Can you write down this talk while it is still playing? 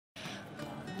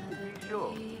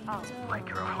sure.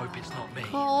 Breaker, I hope it's not me.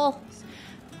 Cole,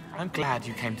 I'm glad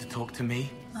you came to talk to me.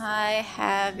 I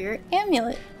have your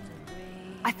amulet.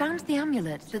 I found the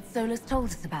amulet that Solas told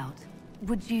us about.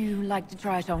 Would you like to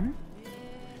try it on?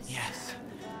 Yes,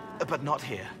 but not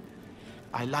here.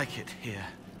 I like it here.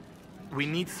 We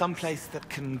need someplace that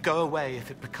can go away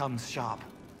if it becomes sharp.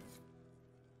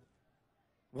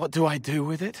 What do I do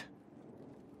with it?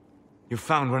 You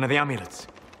found one of the amulets.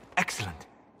 Excellent.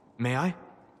 May I?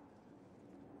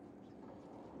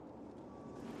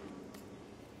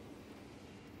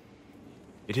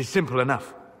 It is simple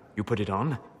enough. You put it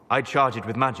on, I charge it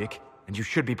with magic, and you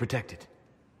should be protected.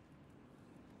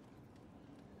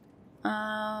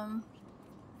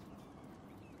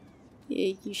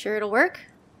 You sure it'll work?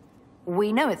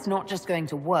 We know it's not just going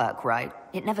to work, right?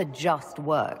 It never just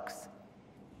works.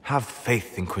 Have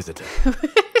faith, Inquisitor.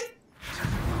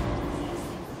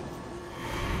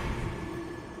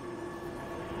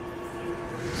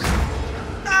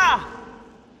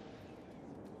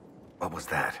 What was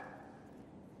that?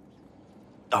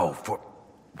 Oh,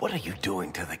 what are you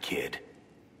doing to the kid?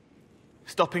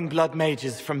 Stopping blood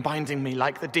mages from binding me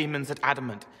like the demons at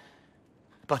Adamant.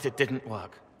 But it didn't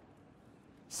work.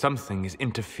 Something is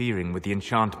interfering with the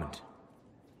enchantment.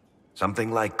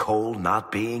 Something like Cole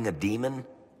not being a demon?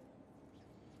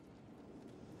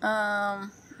 I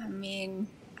mean,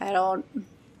 I don't...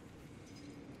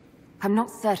 I'm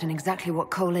not certain exactly what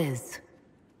Cole is.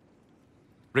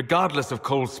 Regardless of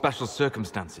Cole's special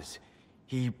circumstances,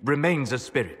 he remains a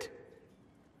spirit.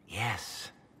 Yes,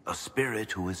 a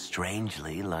spirit who is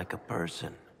strangely like a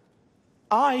person.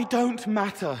 I don't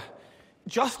matter.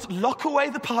 Just lock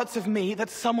away the parts of me that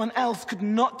someone else could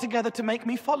knot together to make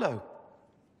me follow.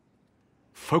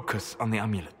 Focus on the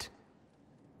amulet.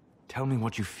 Tell me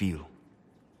what you feel.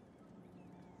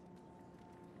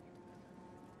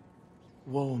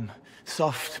 Warm,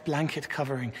 soft blanket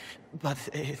covering, but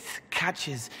it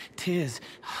catches tears.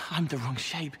 I'm the wrong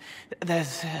shape.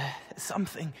 There's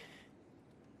something.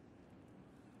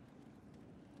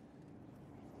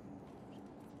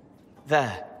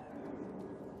 There.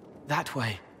 That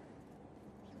way.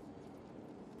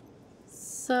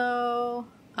 So,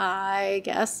 I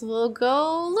guess we'll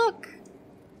go look.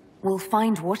 We'll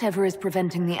find whatever is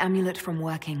preventing the amulet from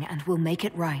working, and we'll make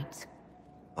it right.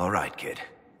 All right, kid.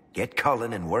 Get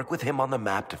Cullen and work with him on the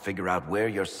map to figure out where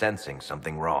you're sensing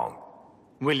something wrong.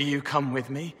 Will you come with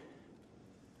me?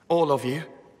 All of you?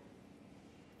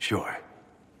 Sure.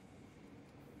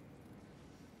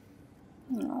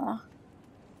 Aw.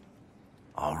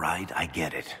 All right, I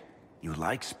get it. You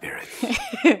like spirits.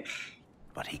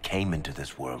 But he came into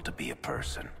this world to be a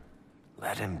person.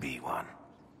 Let him be one.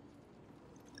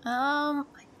 I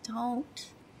don't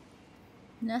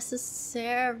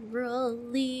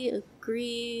necessarily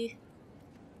agree.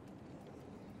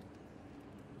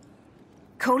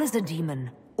 Cole is a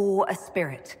demon, or a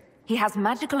spirit. He has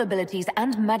magical abilities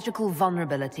and magical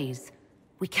vulnerabilities.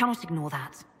 We cannot ignore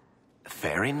that.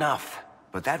 Fair enough.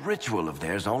 But that ritual of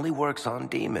theirs only works on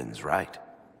demons, right?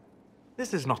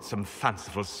 This is not some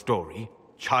fanciful story,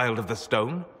 child of the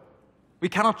stone. We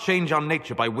cannot change our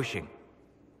nature by wishing.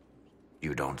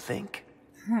 You don't think?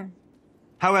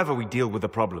 However we deal with the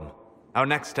problem, our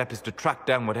next step is to track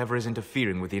down whatever is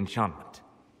interfering with the enchantment.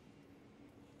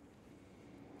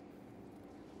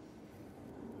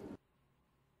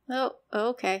 Oh,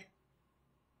 okay.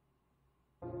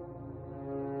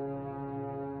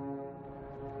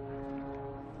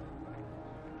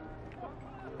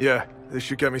 Yeah, this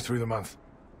should get me through the month.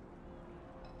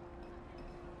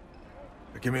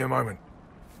 But give me a moment.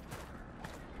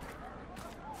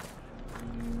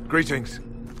 Greetings.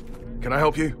 Can I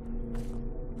help you?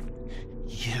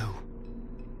 You.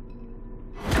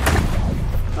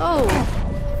 Oh,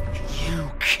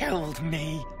 You killed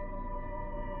me.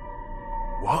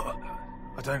 What?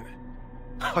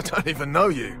 I don't even know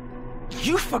you.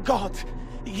 You forgot.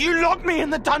 You locked me in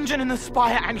the dungeon in the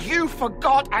spire, and you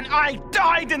forgot, and I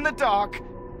died in the dark.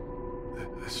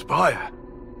 The spire?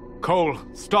 Cole,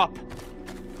 stop!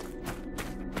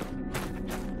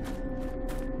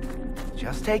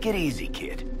 Just take it easy,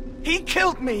 kid. He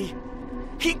killed me.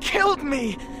 He killed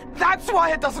me. That's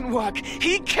why it doesn't work.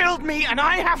 He killed me, and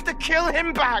I have to kill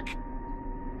him back.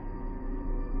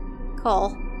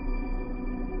 Cole.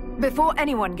 Before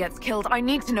anyone gets killed, I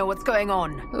need to know what's going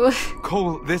on.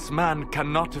 Cole, this man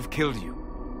cannot have killed you.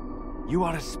 You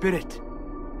are a spirit.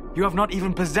 You have not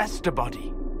even possessed a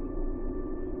body.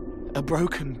 A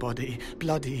broken body,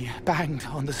 bloody, banged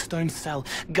on the stone cell,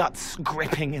 guts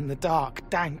gripping in the dark,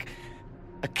 dank.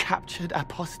 A captured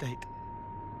apostate.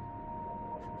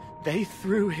 They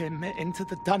threw him into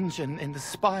the dungeon in the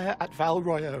spire at Val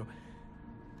Royo.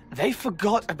 They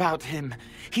forgot about him.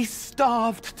 He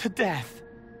starved to death.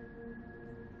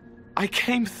 I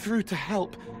came through to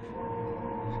help.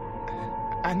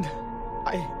 And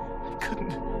I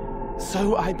couldn't.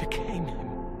 So I became him.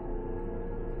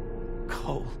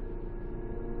 Cole.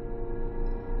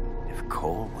 If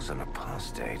Cole was an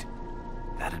apostate,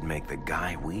 that'd make the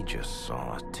guy we just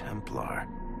saw a Templar.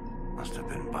 Must have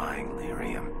been buying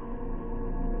lyrium.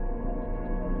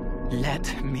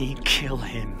 Let me kill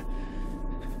him.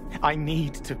 I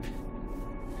need to.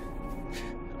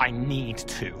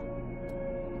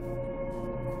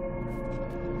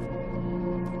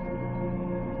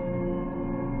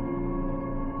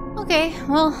 Okay,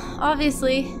 well,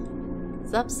 obviously,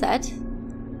 he's upset.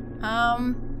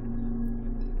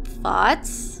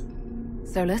 Thoughts?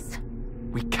 Solas?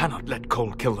 We cannot let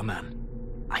Cole kill the man.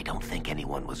 I don't think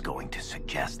anyone was going to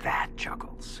suggest that,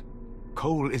 Juggles.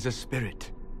 Cole is a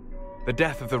spirit. The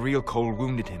death of the real Cole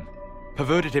wounded him,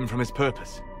 perverted him from his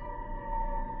purpose.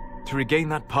 To regain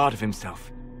that part of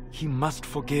himself, he must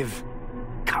forgive.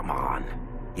 Come on.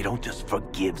 You don't just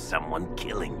forgive someone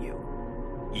killing you.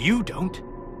 You don't.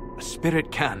 A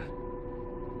spirit can.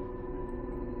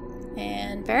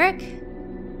 And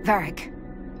Varric? Varric.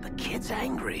 The kid's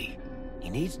angry. He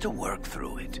needs to work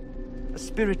through it. A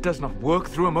spirit does not work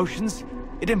through emotions.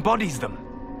 It embodies them.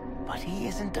 But he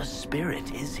isn't a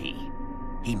spirit, is he?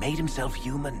 He made himself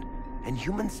human. And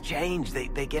humans change. They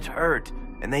get hurt.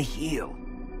 And they heal.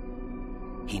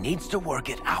 He needs to work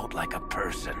it out like a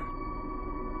person.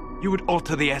 You would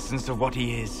alter the essence of what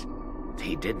he is.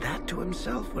 He did that to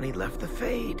himself when he left the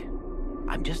Fade.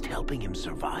 I'm just helping him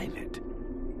survive it.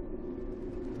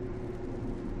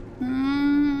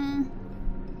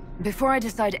 Before I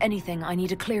decide anything, I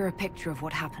need a clearer picture of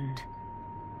what happened.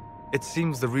 It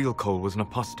seems the real Cole was an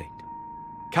apostate,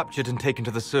 captured and taken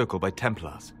to the Circle by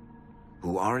Templars.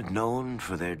 Who aren't known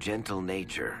for their gentle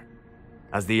nature.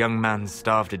 As the young man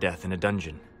starved to death in a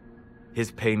dungeon,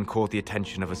 his pain caught the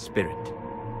attention of a spirit,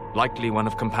 likely one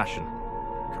of compassion.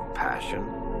 Compassion?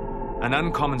 An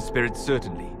uncommon spirit,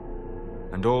 certainly,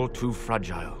 and all too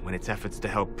fragile when its efforts to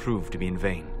help prove to be in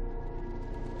vain.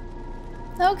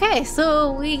 Okay,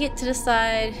 so we get to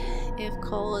decide if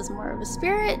Cole is more of a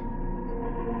spirit,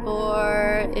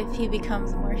 or if he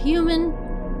becomes more human.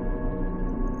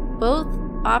 Both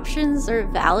options are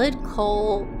valid.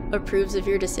 Cole approves of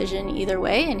your decision either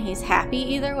way, and he's happy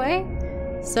either way.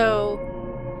 So,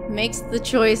 makes the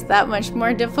choice that much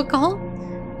more difficult.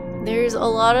 There's a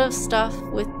lot of stuff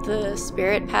with the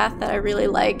spirit path that I really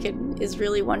like and is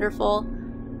really wonderful,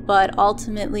 but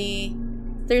ultimately,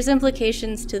 there's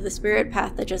implications to the spirit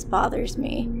path that just bothers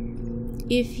me.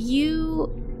 If you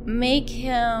make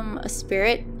him a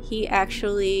spirit, he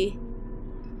actually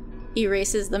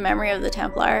erases the memory of the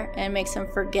Templar and makes him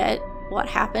forget what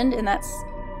happened, and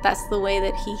that's the way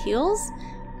that he heals,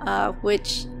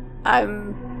 which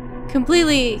I'm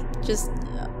completely just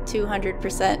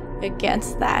 200%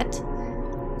 against that.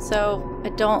 So I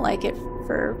don't like it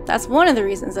that's one of the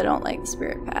reasons I don't like the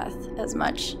spirit path as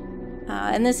much.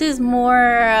 And this is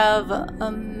more of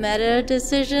a meta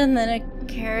decision than a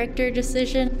character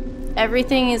decision.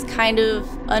 Everything is kind of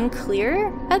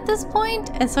unclear at this point,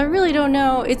 and so I really don't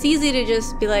know. It's easy to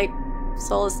just be like,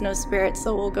 Solas no spirit,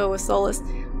 so we'll go with Solas.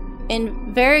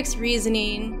 In Varric's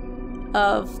reasoning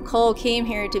of Cole came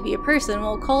here to be a person,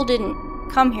 well, Cole didn't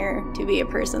come here to be a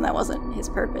person. That wasn't his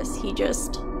purpose. He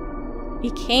just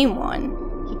became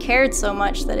one. He cared so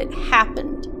much that it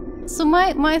happened. So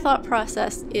my thought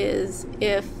process is,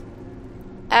 if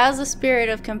as a spirit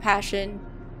of compassion,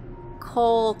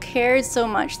 Cole cared so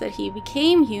much that he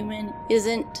became human,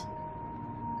 isn't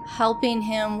helping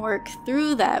him work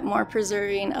through that, more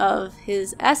preserving of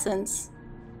his essence,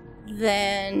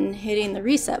 than hitting the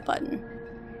reset button.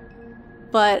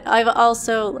 But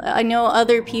I know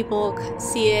other people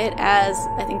see it as,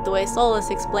 I think the way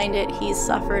Solas explained it, he's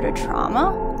suffered a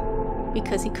trauma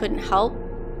because he couldn't help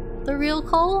the real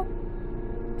Cole.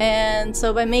 And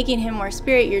so by making him more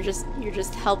spirit, you're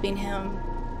just helping him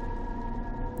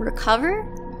recover.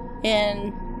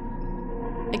 And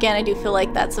again, I do feel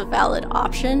like that's a valid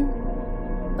option.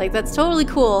 Like, that's totally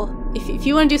cool. If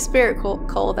you want to do spirit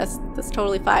Cole, that's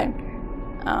totally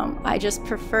fine. I just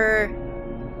prefer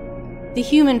the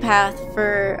human path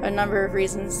for a number of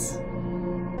reasons.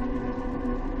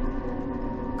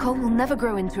 Cole will never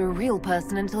grow into a real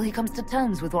person until he comes to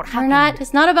terms with what happened.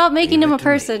 It's not about making him a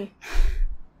person.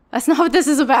 That's not what this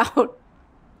is about.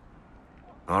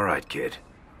 All right, kid.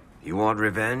 You want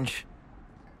revenge?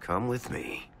 Come with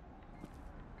me.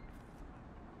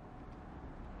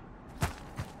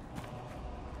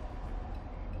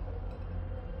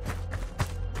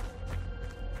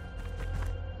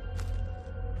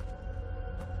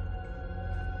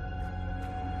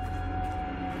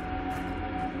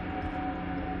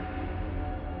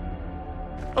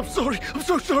 I'm sorry. I'm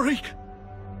so sorry.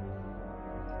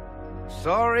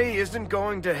 Sorry isn't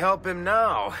going to help him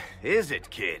now, is it,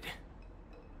 kid?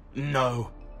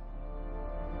 No.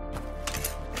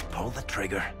 Pull the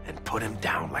trigger and put him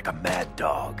down like a mad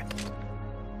dog.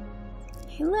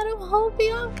 He let him hold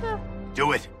Bianca.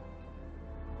 Do it.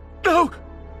 No!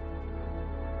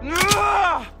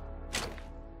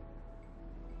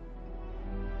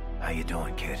 How you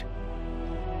doing, kid?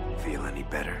 Feel any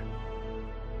better?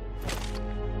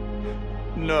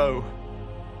 No.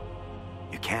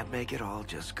 You can't make it all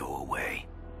just go away.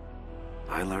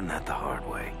 I learned that the hard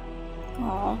way.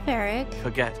 Oh, Varric.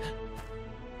 Forget.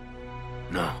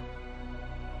 No.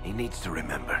 He needs to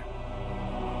remember.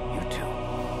 You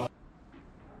too.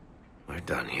 We're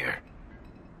done here.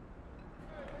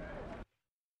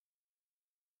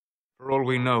 For all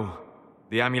we know,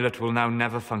 the amulet will now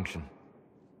never function.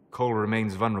 Cole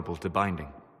remains vulnerable to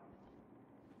binding.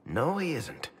 No, he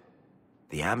isn't.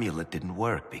 The amulet didn't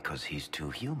work because he's too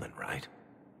human, right?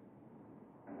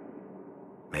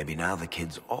 Maybe now the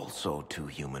kid's also too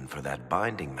human for that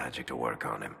binding magic to work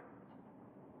on him.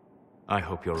 I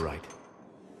hope you're right.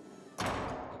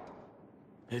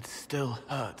 It still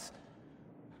hurts.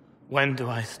 When do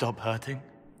I stop hurting?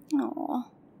 Oh.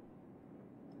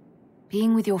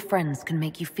 Being with your friends can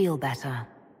make you feel better.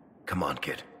 Come on,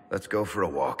 kid. Let's go for a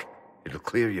walk. It'll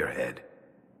clear your head.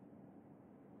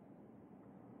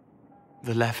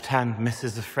 The left hand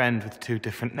misses a friend with 2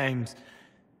 different names.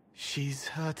 She's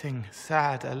hurting,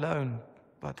 sad, alone,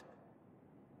 but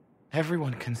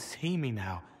everyone can see me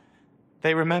now.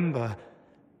 They remember.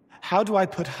 How do I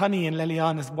put honey in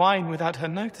Leliana's wine without her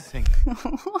noticing?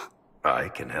 I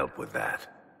can help with that.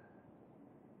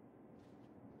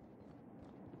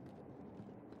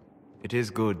 It is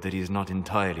good that he is not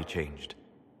entirely changed,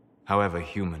 however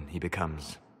human he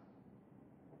becomes.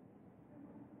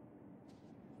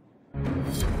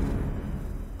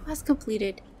 Quest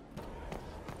completed.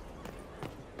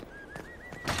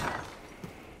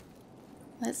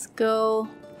 Let's go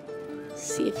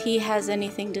see if he has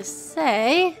anything to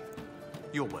say.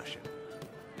 Your worship.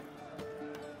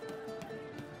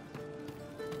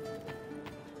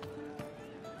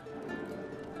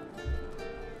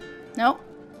 Nope.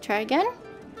 Try again?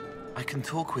 I can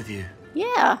talk with you.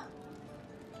 Yeah.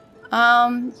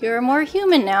 You're more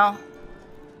human now.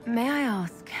 May I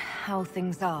ask how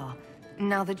things are,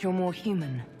 now that you're more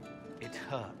human? It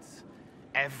hurts.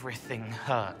 Everything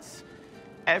hurts.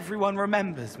 Everyone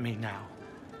remembers me now.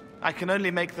 I can only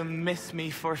make them miss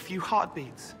me for a few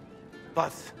heartbeats.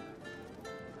 But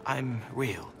I'm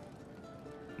real.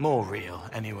 More real,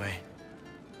 anyway.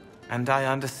 And I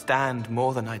understand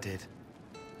more than I did.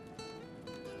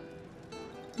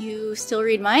 You still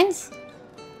read minds?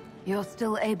 You're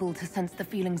still able to sense the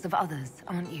feelings of others,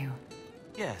 aren't you?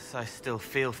 Yes, I still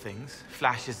feel things,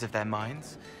 flashes of their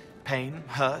minds. Pain,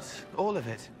 hurt, all of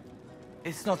it.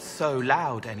 It's not so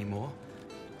loud anymore.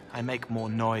 I make more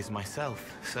noise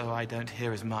myself, so I don't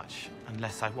hear as much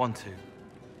unless I want to.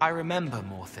 I remember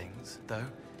more things, though.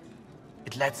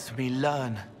 It lets me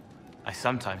learn. I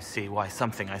sometimes see why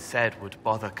something I said would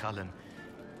bother Cullen.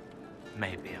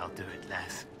 Maybe I'll do it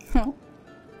less.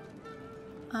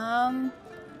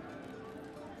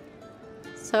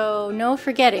 So no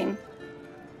forgetting.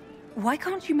 Why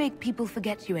can't you make people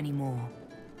forget you anymore?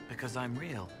 Because I'm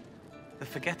real. The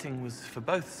forgetting was for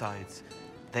both sides.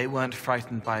 They weren't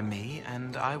frightened by me,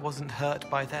 and I wasn't hurt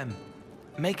by them.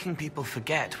 Making people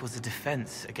forget was a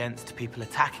defense against people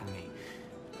attacking me,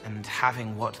 and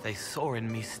having what they saw in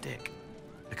me stick.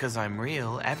 Because I'm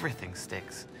real, everything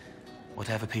sticks.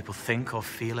 Whatever people think or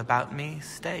feel about me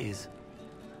stays.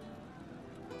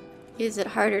 Is it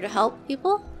harder to help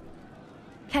people?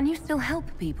 Can you still help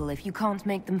people if you can't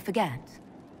make them forget?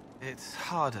 It's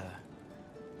harder.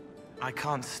 I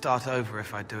can't start over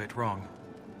if I do it wrong.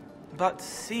 But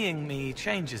seeing me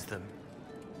changes them.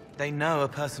 They know a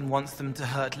person wants them to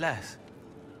hurt less.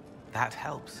 That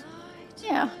helps.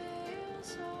 Yeah.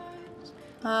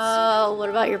 What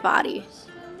about your body?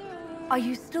 Are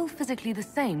you still physically the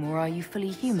same, or are you fully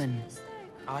human?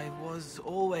 I was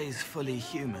always fully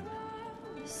human.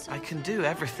 I can do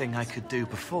everything I could do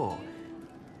before,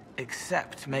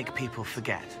 except make people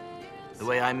forget. The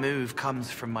way I move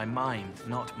comes from my mind,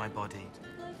 not my body.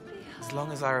 As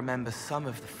long as I remember some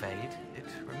of the Fade, it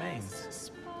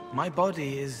remains. My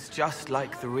body is just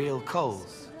like the real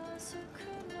Cole's,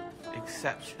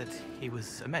 except that he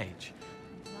was a mage.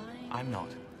 I'm not.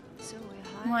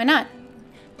 Why not?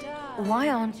 Why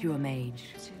aren't you a mage?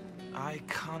 I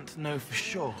can't know for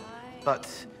sure, but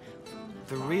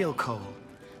the real Cole,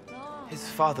 his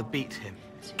father beat him,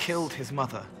 killed his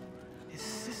mother. His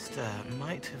sister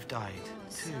might have died,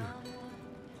 too.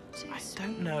 I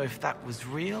don't know if that was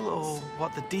real or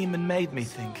what the demon made me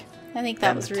think. I think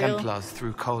that was the real. Templars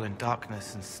threw Cole in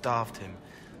darkness and starved him,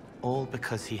 all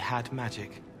because he had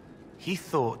magic. He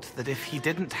thought that if he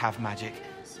didn't have magic,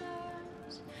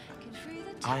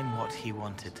 I'm what he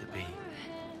wanted to be.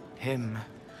 Him,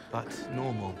 but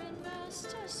normal.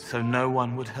 So no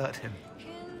one would hurt him.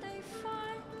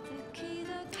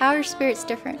 How are spirits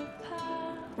different?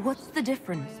 What's the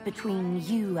difference between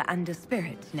you and a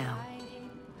spirit now?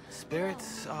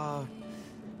 Spirits are...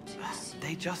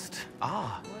 they just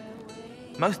are.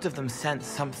 Most of them sense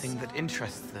something that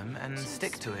interests them and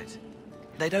stick to it.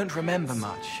 They don't remember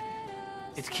much.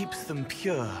 It keeps them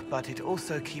pure, but it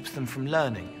also keeps them from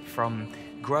learning, from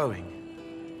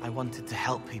growing. I wanted to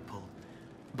help people,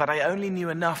 but I only knew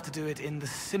enough to do it in the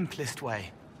simplest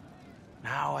way.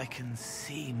 Now I can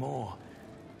see more.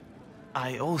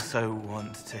 I also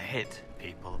want to hit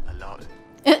people a lot.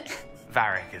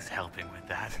 Varric is helping with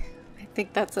that. I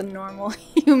think that's a normal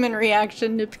human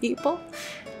reaction to people.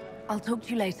 I'll talk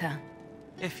to you later.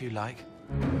 If you like.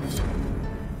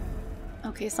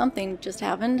 Okay, something just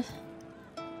happened.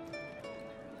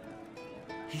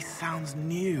 He sounds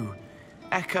new.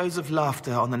 Echoes of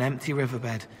laughter on an empty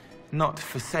riverbed. Not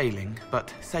for sailing,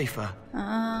 but safer.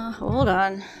 Hold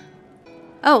on.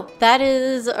 Oh, that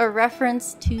is a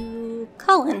reference to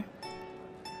Cullen.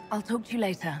 I'll talk to you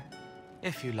later.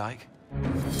 If you like.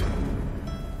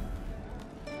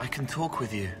 I can talk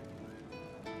with you.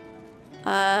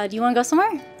 Do you want to go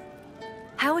somewhere?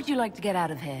 How would you like to get out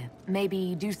of here?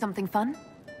 Maybe do something fun?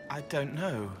 I don't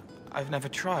know. I've never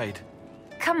tried.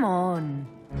 Come on.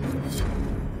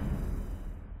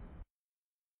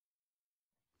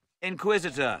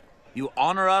 Inquisitor, you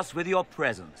honor us with your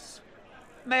presence.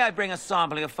 May I bring a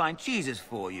sampling of fine cheeses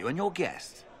for you and your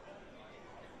guest?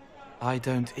 I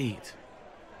don't eat.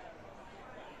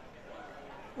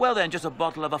 Well then, just a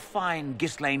bottle of a fine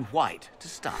Ghislaine White to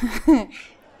start.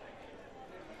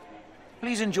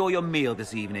 Please enjoy your meal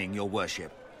this evening, your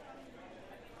worship.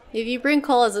 If you bring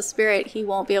Cole as a spirit, he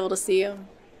won't be able to see him.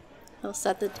 He'll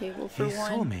set the table for He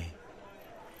one. saw me.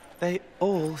 They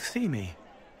all see me.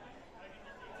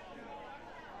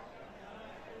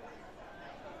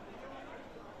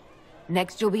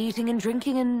 Next you'll be eating and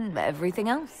drinking and everything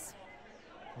else.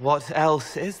 What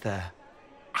else is there?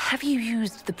 Have you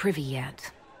used the privy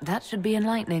yet? That should be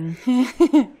enlightening.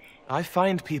 I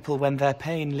find people when their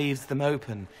pain leaves them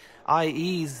open. I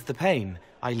ease the pain.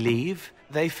 I leave,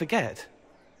 they forget.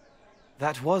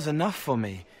 That was enough for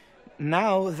me.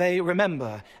 Now they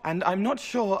remember, and I'm not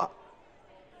sure...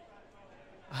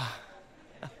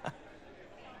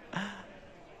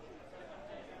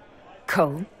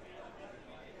 Cole?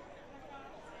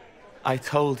 I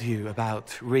told you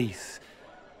about Reese,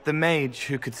 the mage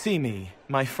who could see me,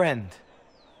 my friend.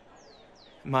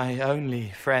 My only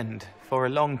friend for a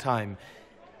long time.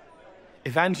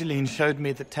 Evangeline showed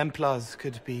me that Templars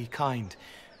could be kind,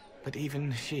 but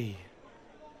even she...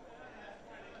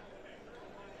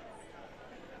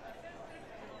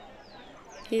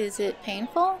 Is it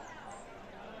painful?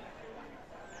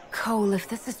 Cole, if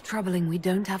this is troubling, we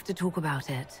don't have to talk about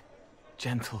it.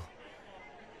 Gentle.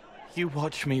 You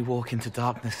watch me walk into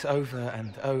darkness over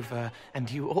and over, and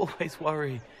you always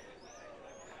worry.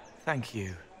 Thank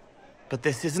you. But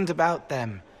this isn't about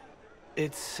them.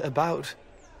 It's about...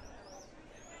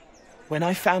 When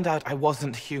I found out I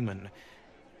wasn't human,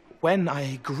 when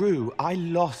I grew, I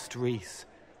lost Reese.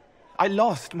 I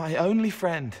lost my only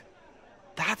friend.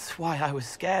 That's why I was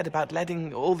scared about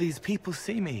letting all these people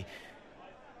see me.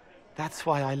 That's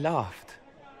why I laughed.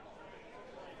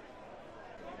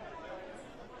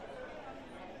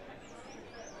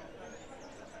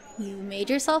 You made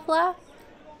yourself laugh?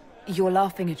 You're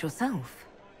laughing at yourself.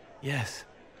 Yes.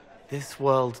 This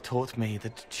world taught me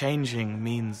that changing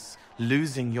means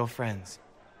losing your friends.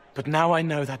 But now I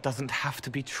know that doesn't have to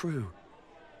be true.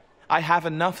 I have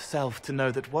enough self to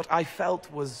know that what I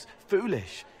felt was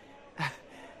foolish.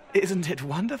 Isn't it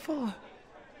wonderful?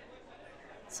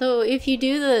 So if you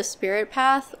do the spirit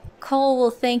path, Cole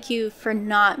will thank you for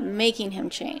not making him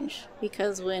change.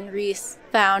 Because when Reese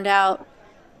found out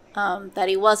that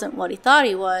he wasn't what he thought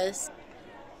he was,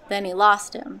 then he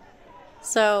lost him.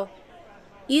 So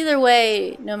either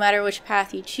way, no matter which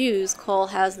path you choose, Cole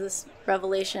has this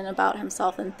revelation about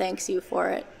himself and thanks you for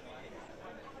it.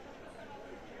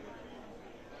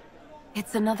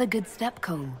 It's another good step,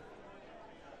 Cole.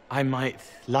 I might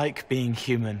like being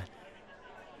human.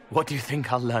 What do you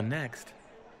think I'll learn next?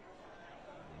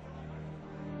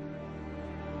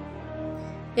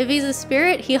 If he's a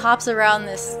spirit, he hops around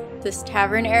this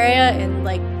tavern area and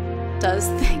like does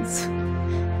things.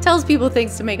 Tells people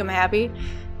things to make him happy.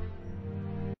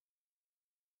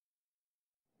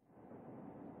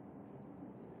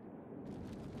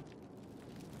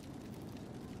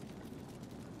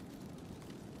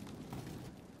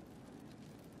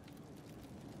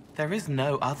 There is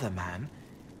no other man.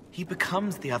 He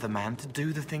becomes the other man to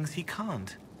do the things he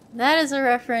can't. That is a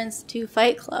reference to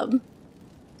Fight Club.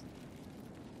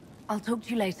 I'll talk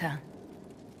to you later.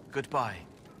 Goodbye.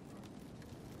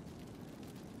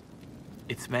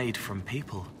 It's made from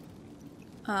people.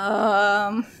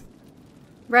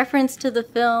 Reference to the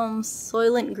film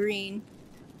Soylent Green.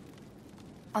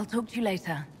 I'll talk to you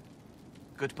later.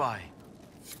 Goodbye.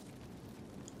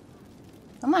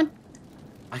 Come on.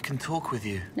 I can talk with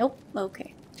you. Nope.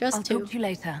 Okay. Just I'll two. talk to you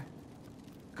later.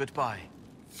 Goodbye.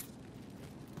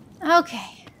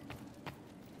 Okay.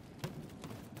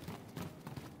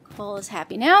 Cole is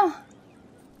happy now.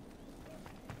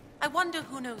 I wonder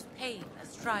who knows pain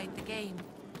has tried the game.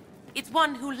 It's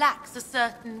one who lacks a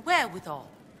certain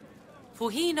wherewithal.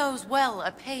 For he knows well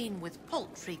a pain with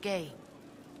paltry gain.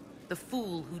 The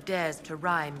fool who dares to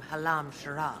rhyme Halam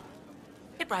Sharal.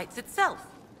 It writes itself.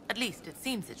 At least it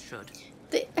seems it should.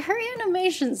 Her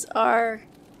animations are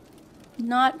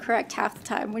not correct half the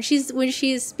time. When she's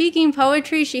speaking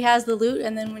poetry, she has the lute,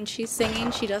 and then when she's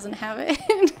singing, she doesn't have it.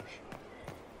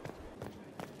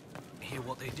 Hear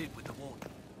what they did with the warden?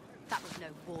 That was no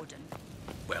warden.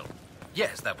 Well,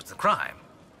 yes, that was the crime.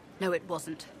 No, it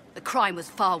wasn't. The crime was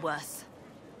far worse.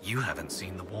 You haven't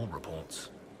seen the war reports.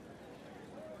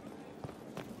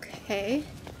 Okay.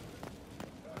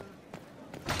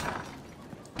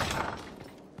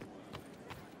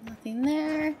 Nothing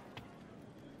there.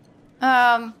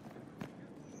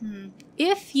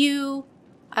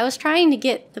 I was trying to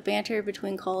get the banter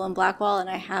between Cole and Blackwall, and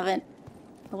I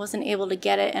wasn't able to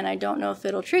get it, and I don't know if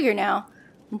it'll trigger now,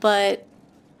 but,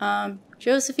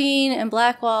 Josephine and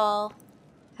Blackwall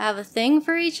have a thing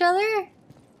for each other,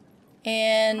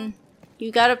 and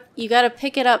you gotta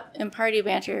pick it up in party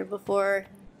banter before,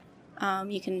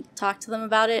 you can talk to them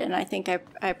about it, and I think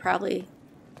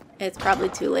it's probably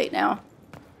too late now.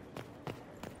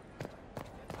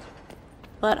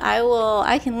 But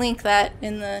I can link that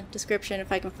in the description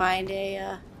if I can find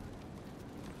a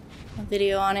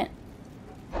video on it.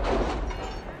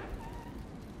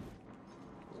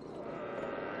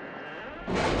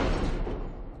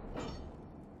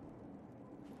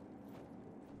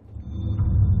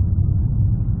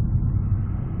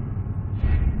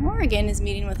 Morrigan is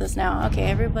meeting with us now. Okay,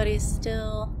 everybody's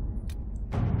still...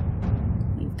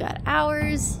 You've got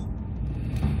hours.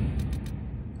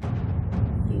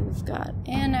 You've got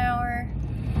an hour.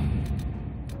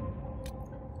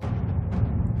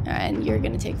 And you're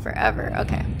gonna take forever.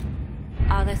 Okay.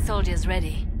 Are the soldiers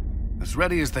ready? As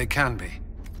ready as they can be.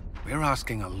 We're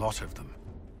asking a lot of them.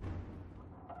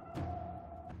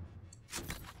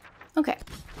 Okay.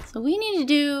 So we need to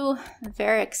do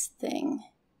Varric's thing,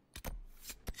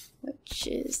 which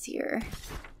is here.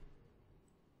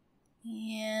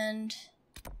 And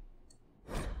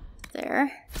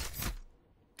there.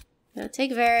 Gotta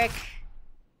take Varric.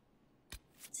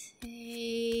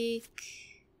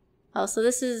 Oh, so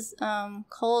this is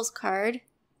Cole's card.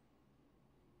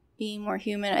 Being more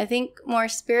human. I think more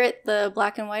spirit, the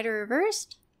black and white are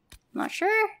reversed. I'm not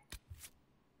sure.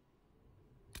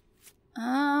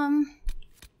 I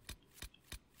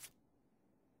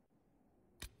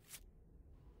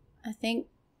think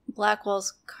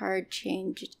Blackwall's card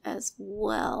changed as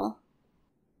well.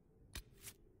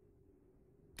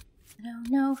 I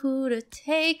don't know who to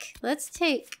take. Let's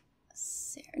take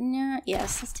Sarah. No,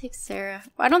 yes, let's take Sarah.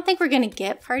 I don't think we're gonna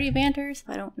get party banter, so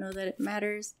I don't know that it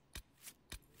matters.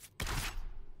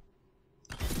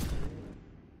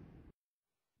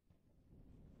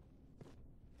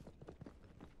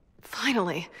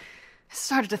 Finally. I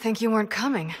started to think you weren't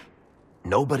coming.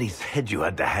 Nobody said you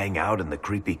had to hang out in the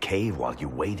creepy cave while you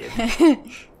waited.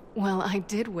 Well, I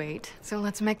did wait, so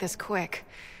let's make this quick.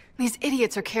 These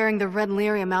idiots are carrying the red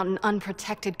lyrium out in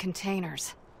unprotected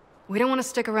containers. We don't want to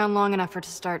stick around long enough for it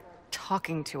to start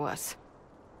talking to us.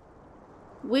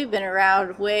 We've been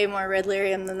around way more red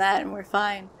lyrium than that, and we're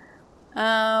fine.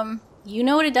 You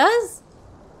know what it does?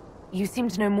 You seem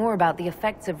to know more about the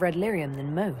effects of red lyrium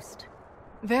than most.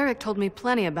 Varric told me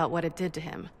plenty about what it did to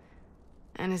him.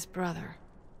 And his brother.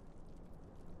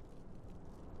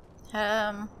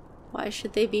 Why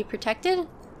should they be protected?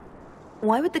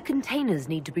 Why would the containers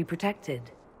need to be protected?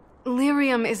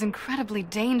 Lyrium is incredibly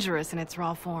dangerous in its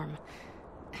raw form.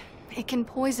 It can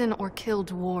poison or kill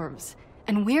dwarves,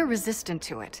 and we're resistant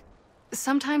to it.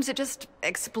 Sometimes it just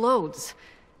explodes.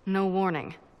 No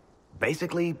warning.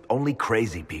 Basically, only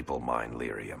crazy people mine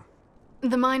lyrium.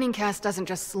 The mining cast doesn't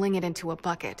just sling it into a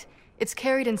bucket. It's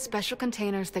carried in special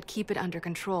containers that keep it under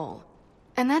control.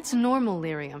 And that's normal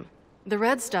lyrium. The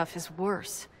red stuff is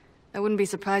worse. I wouldn't be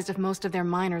surprised if most of their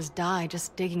miners die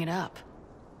just digging it up.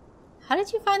 How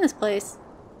did you find this place?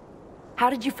 How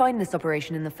did you find this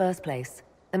operation in the first place?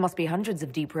 There must be hundreds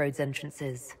of Deep Roads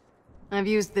entrances. I've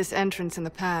used this entrance in the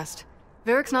past.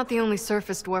 Varric's not the only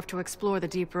surface dwarf to explore the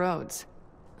Deep Roads.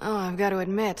 Oh, I've got to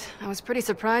admit, I was pretty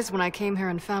surprised when I came here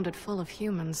and found it full of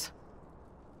humans.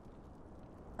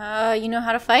 You know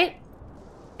how to fight?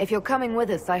 If you're coming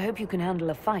with us, I hope you can handle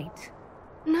a fight.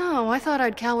 No, I thought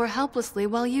I'd cower helplessly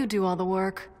while you do all the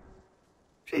work.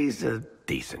 She's a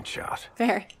decent shot.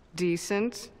 Fair.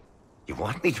 Decent? You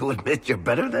want me to admit you're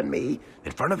better than me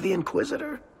in front of the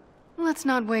Inquisitor? Let's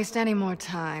not waste any more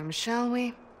time, shall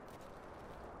we?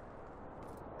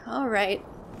 All right.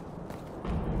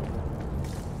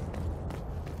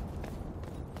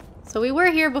 So we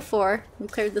were here before. We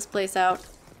cleared this place out.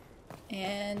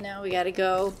 And now we gotta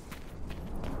go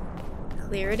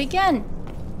clear it again.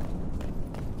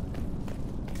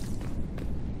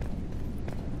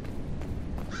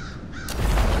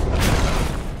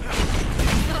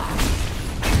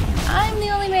 I'm the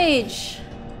only mage.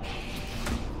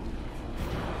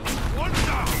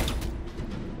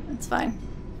 That's fine.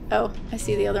 Oh, I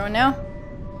see the other one now.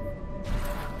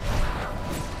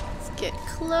 Let's get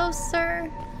closer.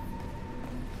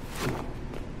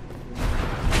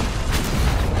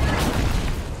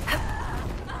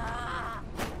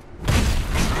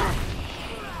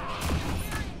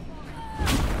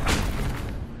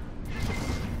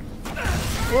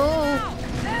 Whoa.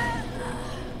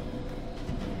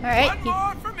 Alright, you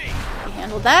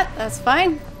handled that. That's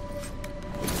fine.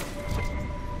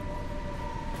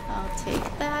 I'll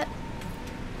take that.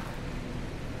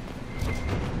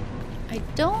 I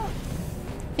don't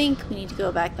think we need to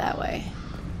go back that way.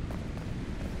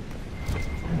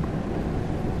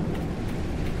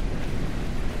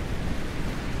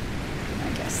 I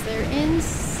guess they're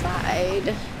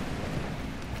inside.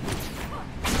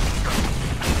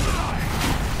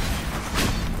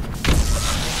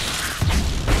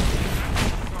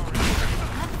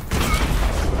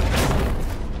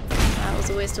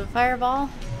 A waste of a fireball.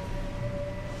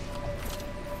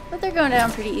 But they're going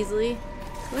down pretty easily,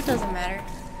 so it doesn't matter.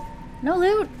 No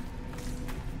loot!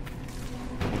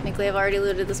 Technically I've already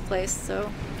looted this place, so...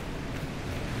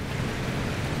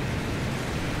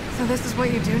 So this is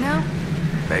what you do now?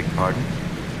 Beg pardon?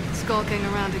 Skulking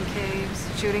around in caves,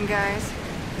 shooting guys?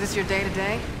 Is this your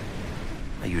day-to-day?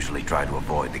 I usually try to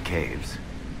avoid the caves.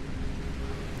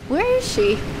 Where is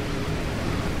she?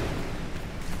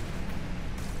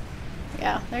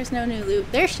 Yeah, there's no new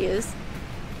loot. There she is.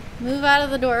 Move out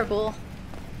of the door hole.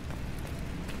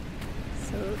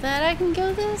 So that I can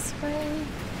go this way.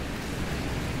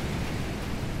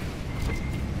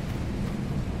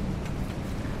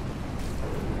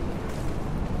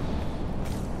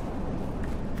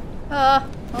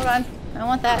 Hold on. I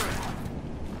want that.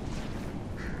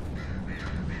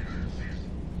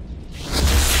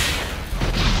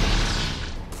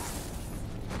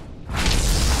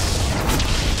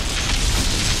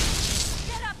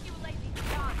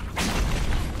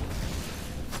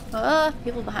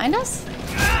 People behind us?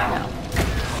 No.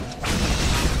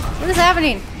 What is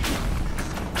happening?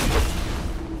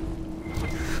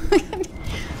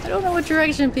 I don't know what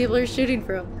direction people are shooting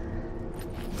from.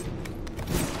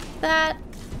 That.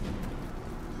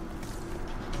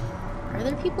 Are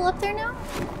there people up there now?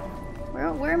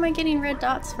 Where am I getting red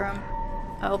dots from?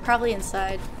 Oh, probably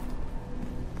inside.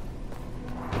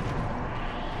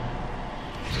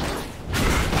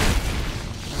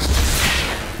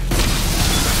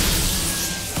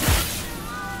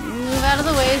 Move out of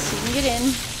the way so you can get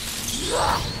in.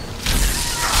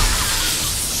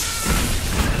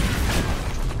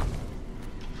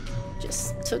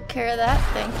 Just took care of that,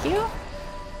 thank you.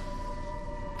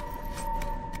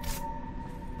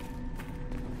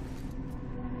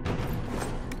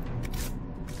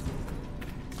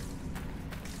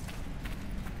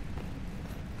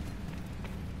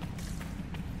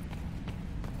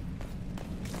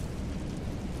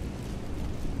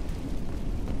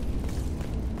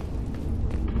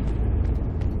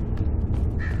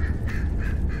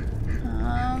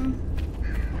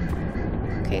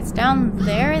 Okay, it's down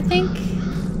there, I think.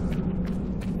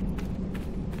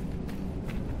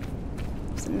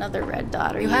 There's another red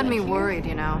dot. You had me worried,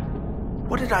 you know.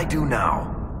 What did I do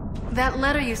now? That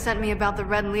letter you sent me about the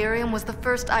red lyrium was the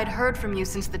first I'd heard from you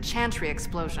since the Chantry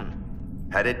explosion.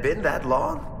 Had it been that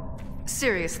long?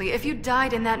 Seriously, if you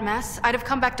died in that mess, I'd have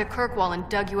come back to Kirkwall and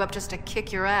dug you up just to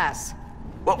kick your ass.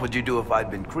 What would you do if I'd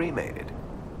been cremated?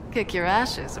 Kick your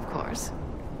ashes, of course.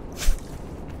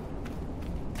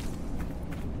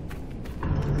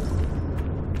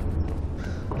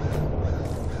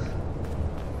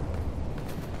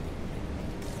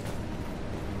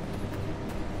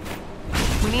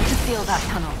 We need to seal that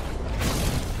tunnel.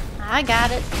 I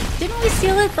got it. Didn't we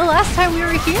seal it the last time we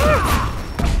were here?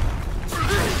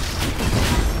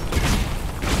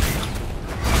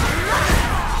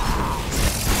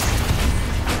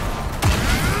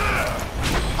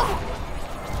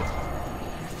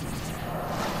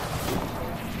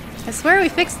 I swear we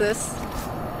fixed this.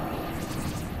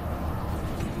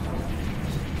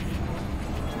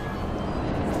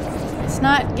 It's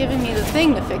not giving me the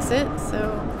thing to fix it,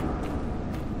 so...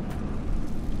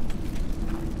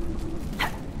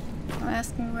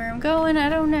 Asking where I'm going, I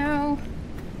don't know.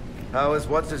 How is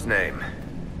what's-his-name?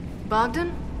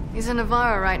 Bogdan? He's in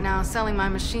Navarra right now, selling my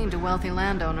machine to wealthy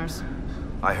landowners.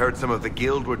 I heard some of the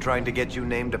guild were trying to get you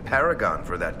named a paragon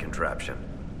for that contraption.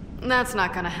 That's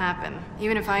not gonna happen,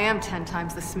 even if I am 10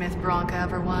 times the Smith Bronca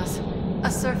ever was. A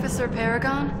surfacer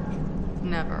paragon?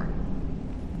 Never.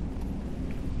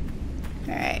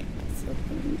 Alright, let's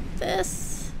open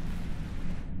this.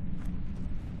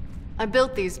 I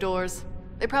built these doors.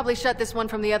 They probably shut this one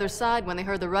from the other side when they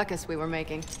heard the ruckus we were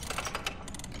making.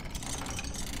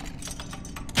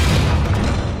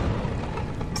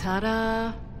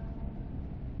 Ta-da!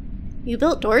 You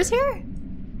built doors here?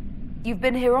 You've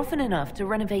been here often enough to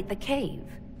renovate the cave.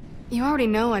 You already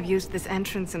know I've used this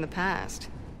entrance in the past.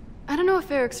 I don't know if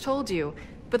Eric's told you,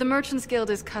 but the Merchants Guild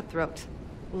is cutthroat.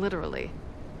 Literally.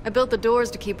 I built the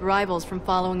doors to keep rivals from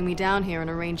following me down here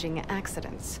and arranging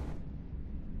accidents.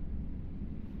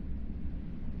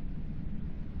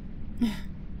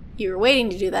 You were waiting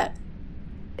to do that.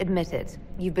 Admit it,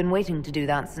 you've been waiting to do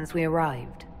that since we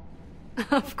arrived.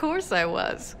 Of course I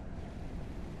was.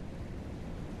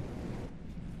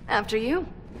 After you.